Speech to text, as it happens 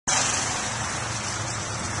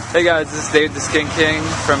Hey guys, this is Dave the Skin King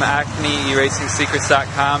from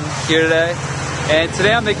AcneErasingSecrets.com here today. And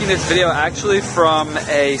today I'm making this video actually from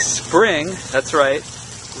a spring. That's right.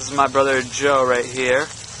 This is my brother Joe right here.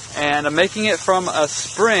 And I'm making it from a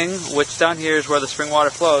spring, which down here is where the spring water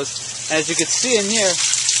flows. And as you can see in here,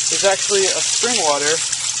 there's actually a spring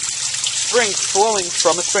flowing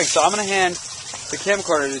from a spring. So I'm going to hand the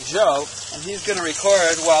camcorder to Joe, and he's going to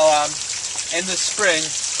record while I'm in the spring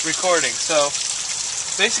recording. So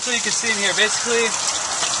basically, you can see in here,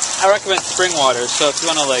 I recommend spring water. So if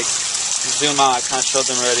you want to like zoom out, I kind of showed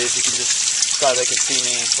them already. If you can just, glad they can see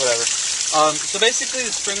me, whatever. So basically,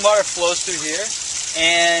 the spring water flows through here,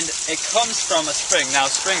 and it comes from a spring. Now,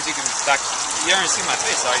 springs, you haven't seen my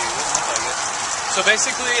face, are you? It doesn't look like it. So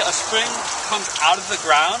basically, a spring comes out of the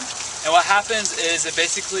ground, and what happens is it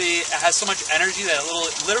has so much energy that it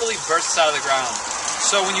literally bursts out of the ground.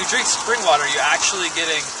 So when you drink spring water, you're actually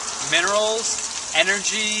getting minerals,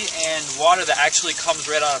 energy, and water that actually comes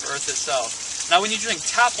right out of Earth itself. Now when you drink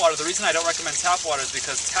tap water, the reason I don't recommend tap water is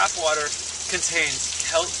because tap water contains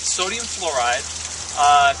sodium fluoride,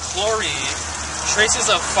 chlorine,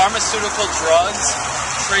 traces of pharmaceutical drugs,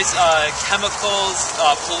 chemicals,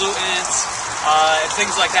 pollutants,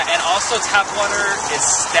 things like that. And also tap water is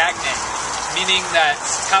stagnant, meaning that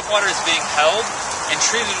tap water is being held and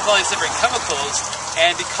treated with all these different chemicals,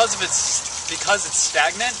 and because it's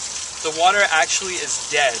stagnant, the water actually is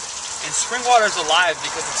dead. And spring water is alive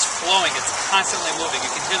because it's flowing, it's constantly moving. You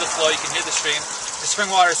can hear the flow, you can hear the stream. The spring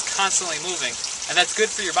water is constantly moving. And that's good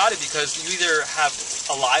for your body because you either have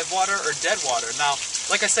alive water or dead water. Now,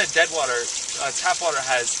 like I said, dead water, tap water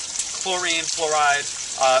has chlorine, fluoride,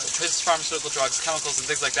 traces of pharmaceutical drugs, chemicals, and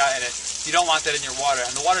things like that in it. You don't want that in your water.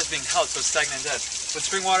 And the water is being held, so it's stagnant and dead. With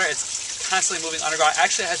spring water, it's constantly moving underground.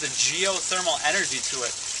 Actually, it has a geothermal energy to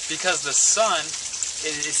it because the sun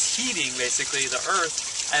is heating basically the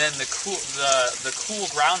earth, and then the cool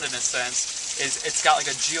ground in a sense it's got like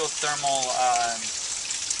a geothermal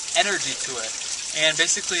energy to it, and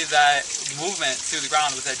basically that movement through the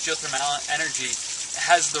ground with that geothermal energy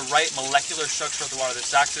has the right molecular structure of the water. There's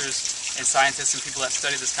doctors and scientists and people that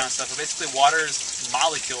study this kind of stuff, but basically water's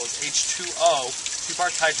molecules, H2O, 2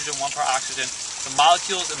 parts hydrogen, 1 part oxygen, the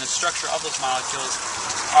molecules and the structure of those molecules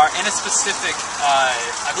are in a specific,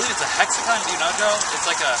 I believe it's a hexagon. Do you know, Joe? It's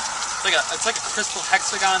like a crystal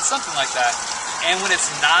hexagon, something like that. And when it's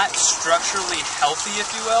not structurally healthy, if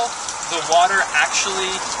you will, the water actually,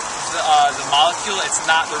 the molecule, it's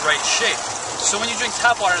not the right shape. So when you drink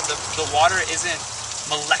tap water, the water isn't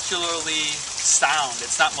molecularly sound.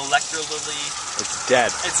 It's not molecularly. It's dead.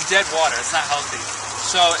 It's dead water. It's not healthy.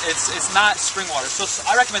 So it's not spring water. So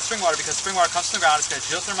I recommend spring water because spring water comes from the ground. It's got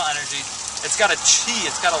geothermal energy. It's got a chi.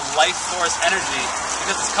 It's got a life force energy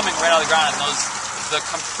because it's coming right out of the ground. And the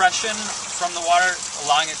compression from the water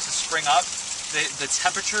allowing it to spring up. The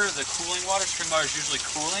temperature, the cooling water. Spring water is usually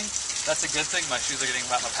cooling. That's a good thing. My shoes are getting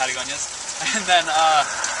wet, my Patagonias. And then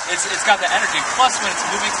it's got the energy. Plus, when it's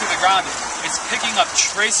moving through the ground, it's picking up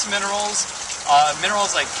trace minerals.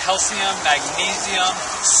 Minerals like calcium, magnesium,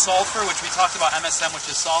 sulfur, which we talked about, MSM, which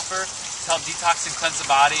is sulfur, to help detox and cleanse the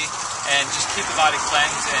body and just keep the body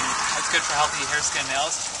cleansed, and it's good for healthy hair, skin,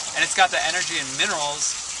 nails. And it's got the energy and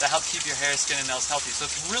minerals that help keep your hair, skin, and nails healthy. So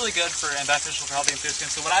it's really good and beneficial for healthy and clear skin.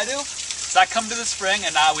 So what I do is I come to the spring,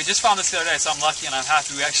 and we just found this the other day, so I'm lucky and I'm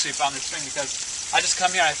happy we actually found this spring because I just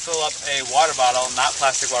come here and I fill up a water bottle, not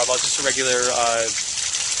plastic water bottle, just a regular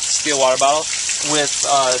steel water bottle with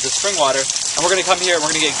the spring water. And we're going to come here and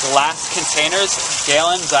we're going to get glass containers,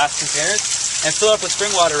 gallon glass containers, and fill it up with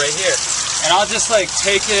spring water right here. And I'll just like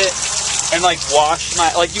take it and like wash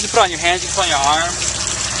you can put it on your hands, you can put it on your arm.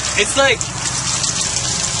 It's like,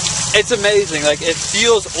 it's amazing. Like it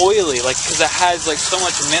feels oily, like because it has like so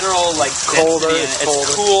much mineral, like colder, it's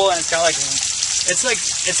cool, and it's got like, it's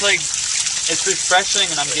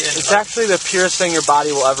refreshing, and I'm getting. It's actually the purest thing your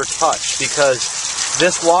body will ever touch because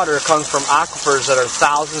this water comes from aquifers that are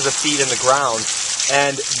thousands of feet in the ground,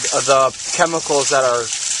 and the chemicals that our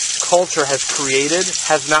culture has created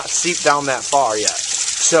has not seeped down that far yet.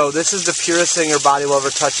 So this is the purest thing your body will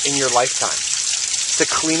ever touch in your lifetime. It's the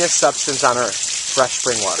cleanest substance on earth, fresh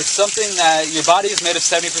spring water. It's something that your body is made of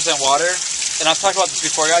 70% water, and I've talked about this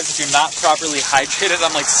before, guys. If you're not properly hydrated,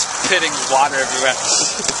 I'm like spitting water everywhere.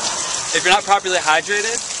 If you're not properly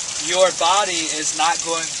hydrated, your body is not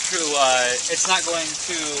going to, it's not going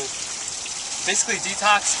to basically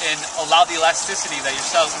detox and allow the elasticity that your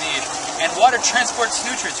cells need. And water transports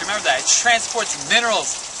nutrients, remember that. It transports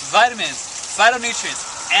minerals, vitamins, phytonutrients,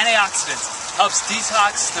 antioxidants, helps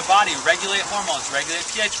detox the body, regulate hormones, regulate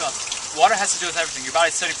pH balance, water has to do with everything. Your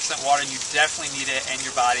body's 70% water, and you definitely need it in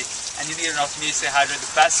your body. And you need enough to stay hydrated.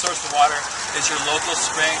 The best source of water is your local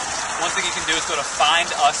spring. One thing you can do is go to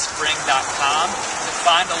findusspring.com to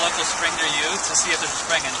find a local spring near you to see if there's a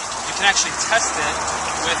spring. And you can actually test it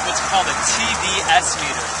with what's called a TDS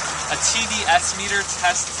meter. A TDS meter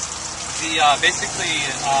tests the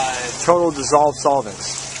total dissolved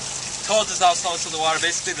solvents. Total dissolved solvents of the water,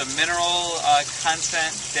 basically the mineral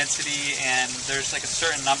content, density, and there's like a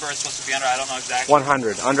certain number it's supposed to be under. I don't know exactly.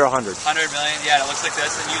 100, under 100. 100 million, yeah, it looks like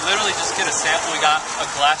this. And you literally just get a sample. We got a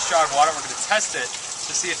glass jar of water. We're going to test it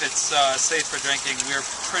to see if it's safe for drinking. We're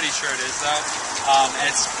pretty sure it is, though. And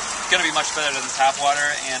it's going to be much better than tap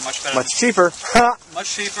water and much better. Much cheaper. Much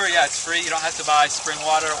cheaper, yeah, it's free. You don't have to buy spring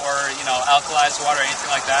water or, alkalized water or anything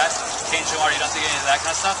like that. Cajun water, you don't have to get any of that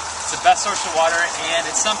kind of stuff. It's the best source of water, and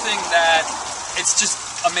it's something that it's just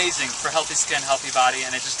amazing for healthy skin, healthy body,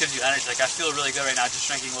 and it just gives you energy. Like, I feel really good right now just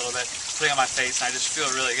drinking a little bit, putting it on my face, and I just feel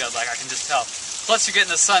really good. Like, I can just tell. Plus, you're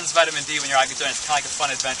getting the sun's vitamin D when you're acne doing it. It's kind of like a fun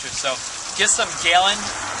adventure. So, get some gallon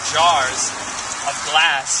jars of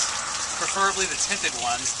glass, preferably the tinted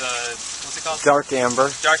ones, what's it called? Dark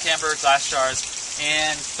amber. Dark amber glass jars,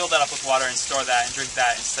 and fill that up with water and store that and drink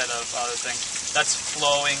that instead of other things. That's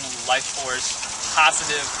flowing, life force,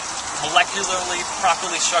 positive, molecularly,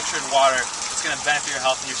 properly structured water. It's going to benefit your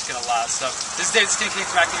health and your skin a lot. So this is David Skin King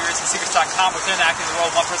from AcneRootsandSecrets.com. We're clearing the acne in the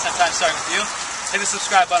world 1% at a time, starting with you. Hit the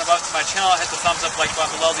subscribe button above to my channel. Hit the thumbs up, like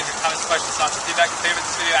button below. Leave your comments, questions, thoughts, and feedback. Favorite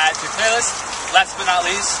this video, add to your playlist. Last but not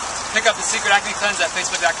least, pick up the Secret Acne Cleanse at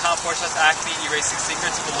Facebook.com/acne erasing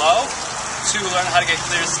secrets below to learn how to get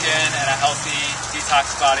clear skin and a healthy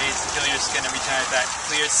detox body to heal your skin and regenerate that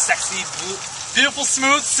clear, sexy, beautiful,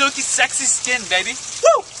 smooth, silky, sexy skin, baby.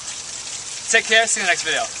 Woo! Take care. See you in the next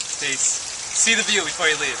video. Peace. See the view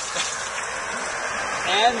before you leave.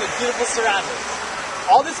 And the beautiful surroundings.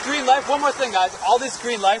 All this green life. One more thing, guys. All this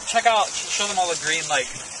green life. Check out. Show them all the green. Like,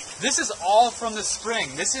 this is all from the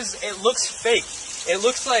spring. This is. It looks fake. It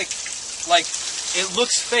looks like it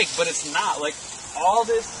looks fake, but it's not. Like, all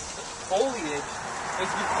this foliage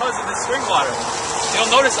is because of the spring water.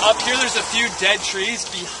 You'll notice up here there's a few dead trees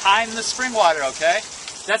behind the spring water, okay?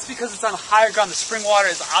 That's because it's on higher ground. The spring water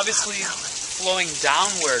is obviously flowing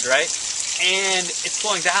downward, right? And it's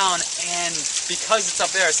flowing down, and because it's up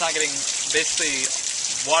there, it's not getting basically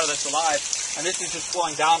water that's alive, and this is just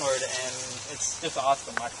flowing downward, and it's just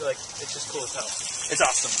awesome. I feel like it's just cool as hell. It's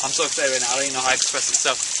awesome. I'm so excited right now. I don't even know how to express it.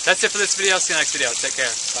 So that's it for this video. See you in the next video. Take care.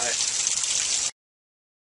 Bye.